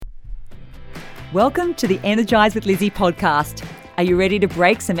Welcome to the Energize with Lizzie podcast. Are you ready to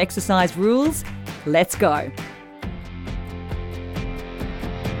break some exercise rules? Let's go.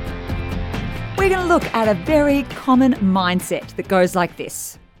 We're going to look at a very common mindset that goes like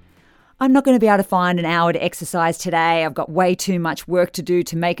this. I'm not going to be able to find an hour to exercise today. I've got way too much work to do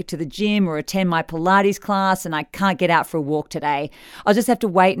to make it to the gym or attend my Pilates class, and I can't get out for a walk today. I'll just have to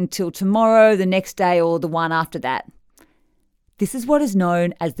wait until tomorrow, the next day, or the one after that. This is what is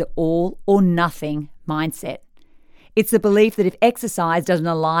known as the all or nothing mindset. It's the belief that if exercise doesn't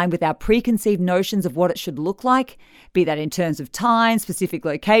align with our preconceived notions of what it should look like, be that in terms of time, specific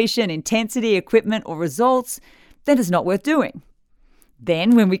location, intensity, equipment, or results, then it's not worth doing.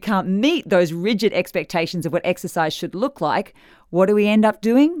 Then, when we can't meet those rigid expectations of what exercise should look like, what do we end up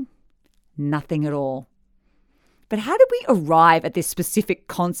doing? Nothing at all. But how did we arrive at this specific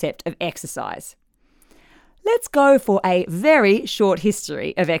concept of exercise? Let's go for a very short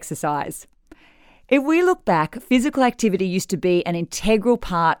history of exercise. If we look back, physical activity used to be an integral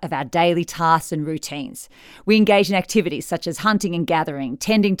part of our daily tasks and routines. We engaged in activities such as hunting and gathering,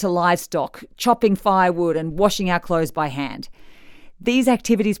 tending to livestock, chopping firewood, and washing our clothes by hand. These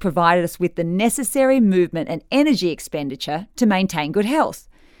activities provided us with the necessary movement and energy expenditure to maintain good health.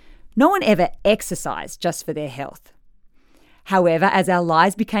 No one ever exercised just for their health. However, as our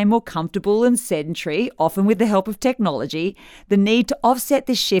lives became more comfortable and sedentary, often with the help of technology, the need to offset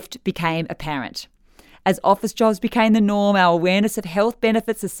this shift became apparent. As office jobs became the norm, our awareness of health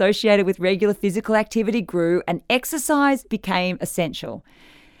benefits associated with regular physical activity grew, and exercise became essential.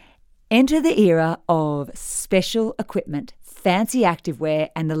 Enter the era of special equipment, fancy activewear,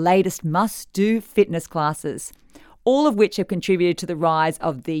 and the latest must-do fitness classes, all of which have contributed to the rise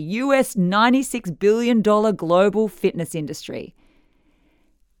of the US $96 billion global fitness industry.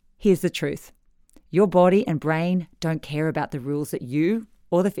 Here's the truth. Your body and brain don't care about the rules that you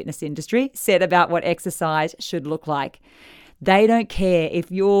or the fitness industry set about what exercise should look like. They don't care if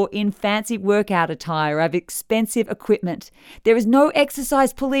you're in fancy workout attire or have expensive equipment. There is no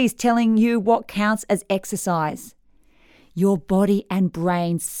exercise police telling you what counts as exercise. Your body and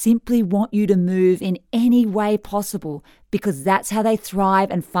brain simply want you to move in any way possible because that's how they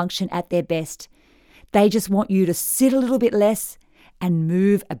thrive and function at their best. They just want you to sit a little bit less and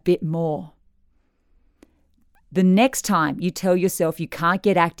move a bit more. The next time you tell yourself you can't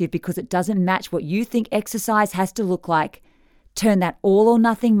get active because it doesn't match what you think exercise has to look like, turn that all or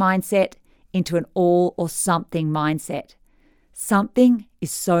nothing mindset into an all or something mindset. Something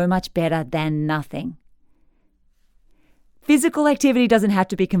is so much better than nothing. Physical activity doesn't have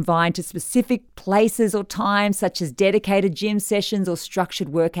to be confined to specific places or times, such as dedicated gym sessions or structured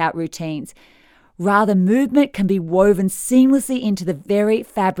workout routines. Rather, movement can be woven seamlessly into the very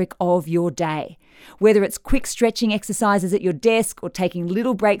fabric of your day. Whether it's quick stretching exercises at your desk or taking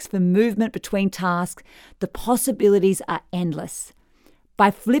little breaks for movement between tasks, the possibilities are endless. By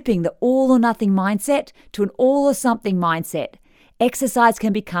flipping the all or nothing mindset to an all or something mindset, exercise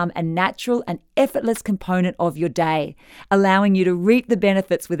can become a natural and effortless component of your day, allowing you to reap the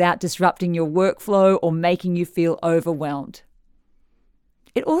benefits without disrupting your workflow or making you feel overwhelmed.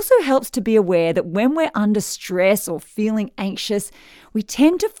 It also helps to be aware that when we're under stress or feeling anxious, we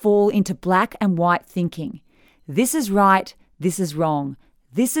tend to fall into black and white thinking. This is right, this is wrong,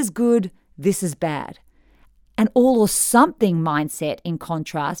 this is good, this is bad. An all or something mindset, in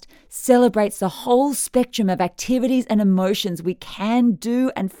contrast, celebrates the whole spectrum of activities and emotions we can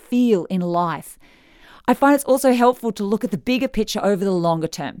do and feel in life. I find it's also helpful to look at the bigger picture over the longer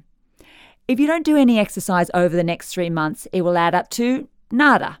term. If you don't do any exercise over the next 3 months, it will add up to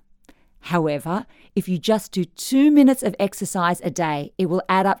nada. However, if you just do 2 minutes of exercise a day, it will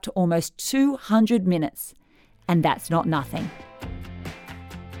add up to almost 200 minutes. And that's not nothing.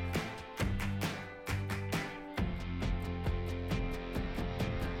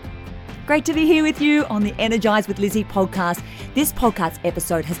 Great to be here with you on the Energize with Lizzie podcast. This podcast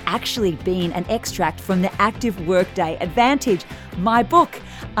episode has actually been an extract from the Active Workday Advantage, my book,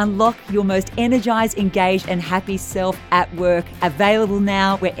 Unlock Your Most Energized, Engaged and Happy Self at Work, available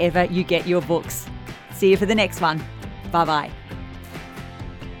now wherever you get your books. See you for the next one. Bye-bye.